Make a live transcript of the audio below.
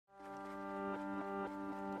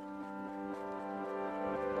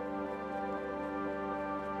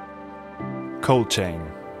Cold chain,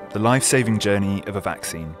 the life-saving journey of a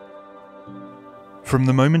vaccine. From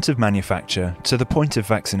the moment of manufacture to the point of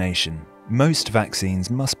vaccination, most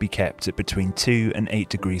vaccines must be kept at between 2 and 8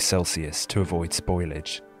 degrees Celsius to avoid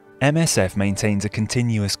spoilage. MSF maintains a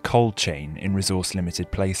continuous cold chain in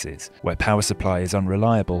resource-limited places, where power supply is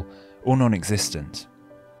unreliable or non-existent.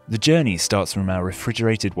 The journey starts from our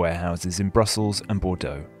refrigerated warehouses in Brussels and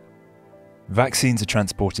Bordeaux. Vaccines are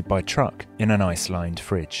transported by truck in an ice-lined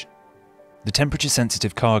fridge. The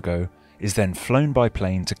temperature-sensitive cargo is then flown by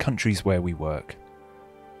plane to countries where we work.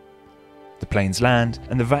 The planes land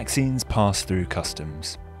and the vaccines pass through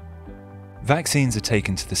customs. Vaccines are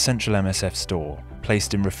taken to the central MSF store,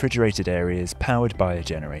 placed in refrigerated areas powered by a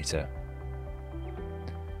generator.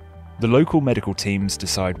 The local medical teams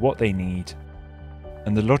decide what they need,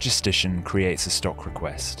 and the logistician creates a stock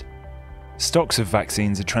request. Stocks of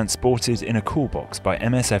vaccines are transported in a cool box by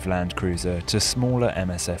MSF Land Cruiser to smaller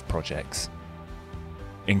MSF projects.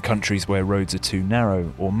 In countries where roads are too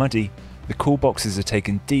narrow or muddy, the cool boxes are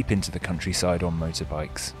taken deep into the countryside on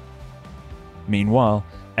motorbikes. Meanwhile,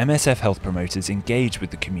 MSF health promoters engage with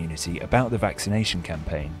the community about the vaccination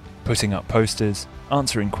campaign, putting up posters,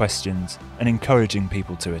 answering questions, and encouraging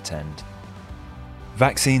people to attend.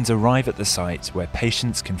 Vaccines arrive at the site where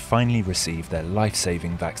patients can finally receive their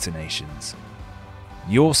life-saving vaccinations.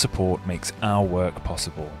 Your support makes our work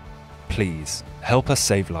possible. Please help us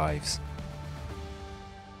save lives.